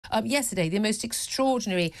Yesterday, the most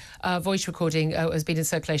extraordinary voice recording has been in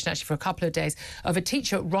circulation actually for a couple of days of a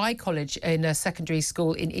teacher at Rye College in a secondary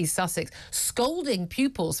school in East Sussex scolding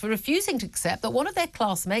pupils for refusing to accept that one of their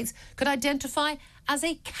classmates could identify as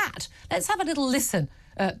a cat. Let's have a little listen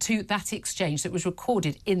to that exchange that was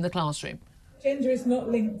recorded in the classroom. Gender is not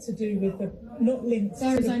linked to the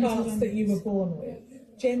parts that you were born with.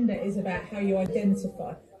 Gender is about how you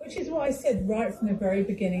identify, which is what I said right from the very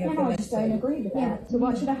beginning of the lesson. I just don't agree with that. Yeah. So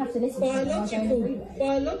why should I have to listen to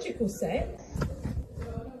biological sex,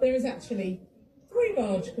 there is actually 3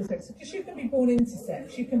 biological sexes, because you can be born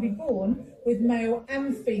intersex. You can be born with male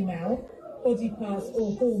and female body parts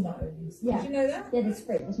or hormones. Yeah. Did you know that? Yeah, there's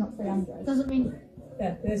 3. There's not 3 androids. Doesn't mean...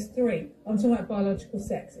 Yeah, there's 3. I'm talking about biological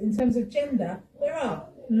sex. In terms of gender, there are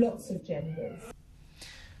lots of genders.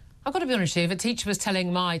 I've got to be honest with you, if a teacher was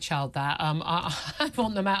telling my child that, I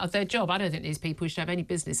want them out of their job. I don't think these people should have any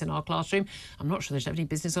business in our classroom. I'm not sure they should have any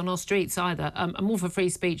business on our streets either. I'm all for free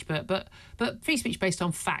speech, but free speech based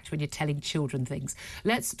on fact when you're telling children things.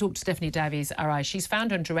 Let's talk to Stephanie Davies-Arai. She's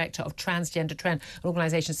founder and director of Transgender Trend, an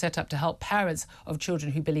organisation set up to help parents of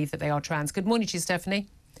children who believe that they are trans. Good morning to you, Stephanie.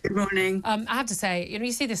 Good morning. I have to say,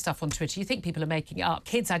 you see this stuff on Twitter, you think people are making it up.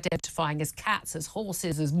 Kids identifying as cats, as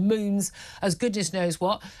horses, as moons, as goodness knows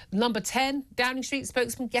what. Number 10, Downing Street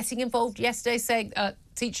spokesman getting involved yesterday, saying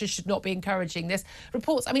teachers should not be encouraging this.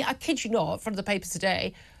 Reports, I kid you not, in front of the papers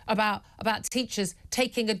today, about teachers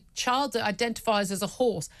taking a child that identifies as a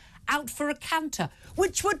horse out for a canter,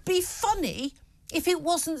 which would be funny if it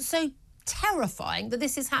wasn't so terrifying that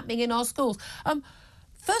this is happening in our schools.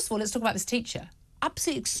 First of all, let's talk about this teacher.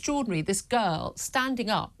 Absolutely extraordinary, this girl standing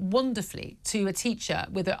up wonderfully to a teacher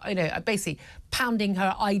with basically pounding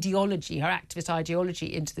her ideology, her activist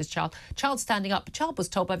ideology into this child. Child standing up. The child was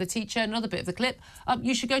told by the teacher, another bit of the clip,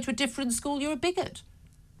 you should go to a different school, you're a bigot.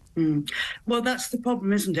 Well, that's the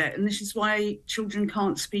problem, isn't it? And this is why children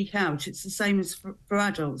can't speak out. It's the same as for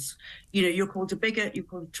adults. You know, you're called a bigot, you're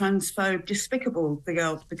called a transphobe, despicable, the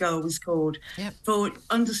girl was called, for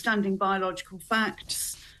understanding biological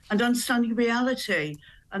facts and understanding reality.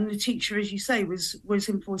 And the teacher, as you say, was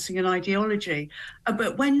enforcing an ideology.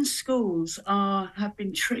 But when schools have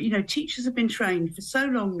been, teachers have been trained for so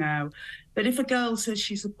long now that if a girl says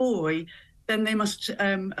she's a boy, then they must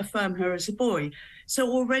affirm her as a boy. So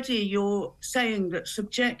already you're saying that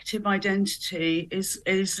subjective identity is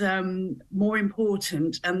more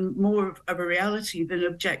important and more of a reality than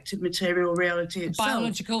objective material reality itself.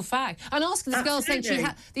 Biological fact. And asking this girl, saying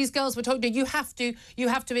these girls were told, you have to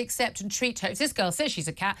accept and treat her. If this girl says she's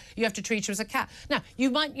a cat, you have to treat her as a cat. Now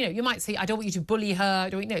you might say, I don't want you to bully her.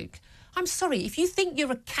 I'm sorry, if you think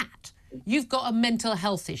you're a cat, you've got a mental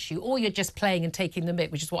health issue, or you're just playing and taking the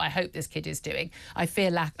mick, which is what I hope this kid is doing. I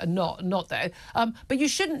fear not though. But you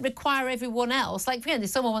shouldn't require everyone else. Like, if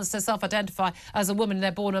someone wants to self-identify as a woman and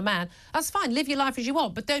they're born a man, that's fine. Live your life as you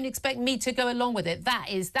want, but don't expect me to go along with it. That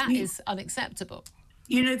is unacceptable.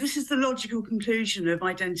 You know, this is the logical conclusion of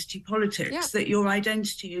identity politics, that your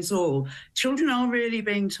identity is all. Children are really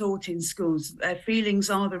being taught in schools that their feelings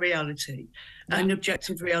are the reality and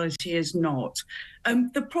objective reality is not.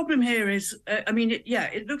 The problem here is,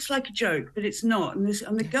 it looks like a joke, but it's not. And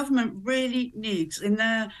the government really needs, in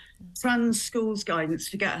their trans schools guidance,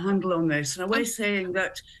 to get a handle on this. And we're saying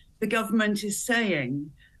that the government is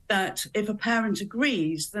saying that if a parent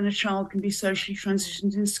agrees, then a child can be socially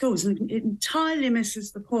transitioned in schools. And it entirely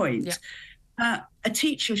misses the point. A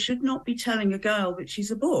teacher should not be telling a girl that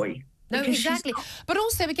she's a boy. No, exactly. But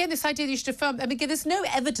also, again, this idea that you should affirm, there's no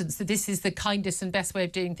evidence that this is the kindest and best way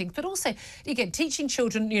of doing things. But also, again, teaching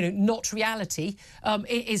children, not reality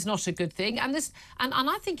is not a good thing. And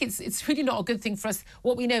I think it's really not a good thing for us.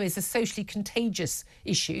 What we know is a socially contagious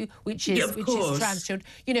issue, which is trans children.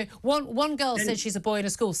 One girl says she's a boy in a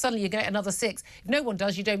school, suddenly you get another 6. If no one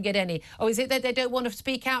does, you don't get any. Oh, is it that they don't want to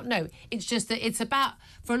speak out? No, it's just that it's about,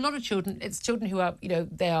 for a lot of children, it's children who are,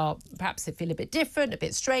 perhaps they feel a bit different, a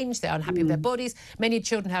bit strange, they're unhappy with their bodies. Many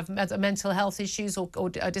children have mental health issues or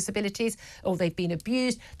disabilities, or they've been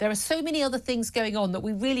abused. There are so many other things going on that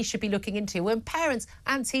we really should be looking into. When parents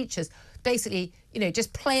and teachers basically,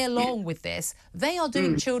 just play along with this, they are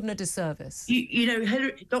doing children a disservice.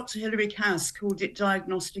 Dr. Hilary Cass called it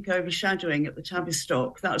diagnostic overshadowing at the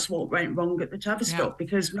Tavistock. That's what went wrong at the Tavistock,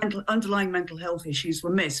 because underlying mental health issues were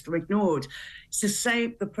missed or ignored. It's to say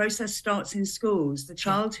the process starts in schools. The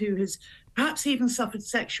child who has perhaps even suffered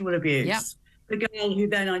sexual abuse, the girl who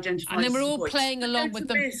then identifies. And then we're as a all boy. playing along with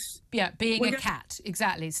them. This. Yeah, being a cat.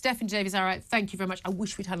 Exactly. Stephanie Davies-Arai, thank you very much. I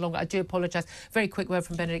wish we'd had longer. I do apologise. Very quick word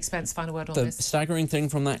from Benedict Spence. Final word on this. The staggering thing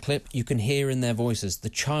from that clip, you can hear in their voices, the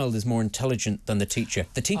child is more intelligent than the teacher.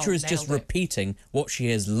 The teacher is just repeating what she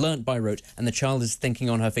has learnt by rote, and the child is thinking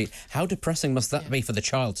on her feet. How depressing must that be for the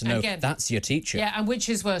child to know Again, that's your teacher? Yeah, and which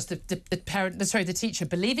is worse, the teacher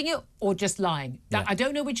believing it or just lying? Yeah. I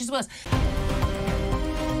don't know which is worse.